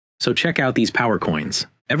So check out these power coins.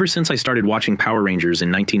 Ever since I started watching Power Rangers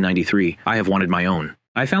in 1993, I have wanted my own.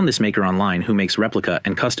 I found this maker online who makes replica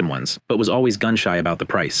and custom ones, but was always gun-shy about the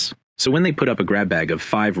price. So when they put up a grab bag of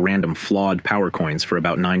 5 random flawed power coins for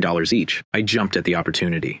about $9 each, I jumped at the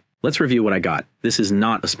opportunity. Let's review what I got. This is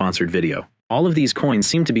not a sponsored video. All of these coins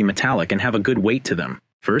seem to be metallic and have a good weight to them.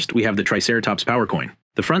 First, we have the Triceratops power coin.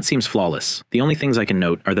 The front seems flawless. The only things I can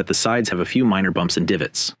note are that the sides have a few minor bumps and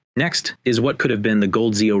divots. Next is what could have been the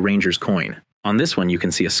Gold Zeo Rangers coin. On this one you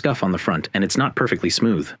can see a scuff on the front and it's not perfectly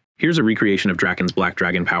smooth. Here's a recreation of Draken's Black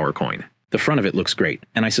Dragon power coin. The front of it looks great,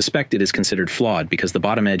 and I suspect it is considered flawed because the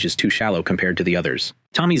bottom edge is too shallow compared to the others.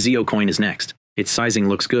 Tommy's Zeo coin is next. Its sizing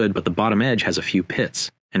looks good, but the bottom edge has a few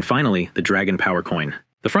pits. And finally, the Dragon power coin.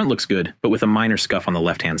 The front looks good, but with a minor scuff on the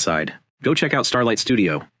left-hand side. Go check out Starlight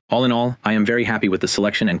Studio. All in all, I am very happy with the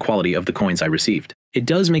selection and quality of the coins I received. It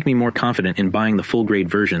does make me more confident in buying the full-grade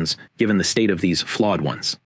versions, given the state of these flawed ones.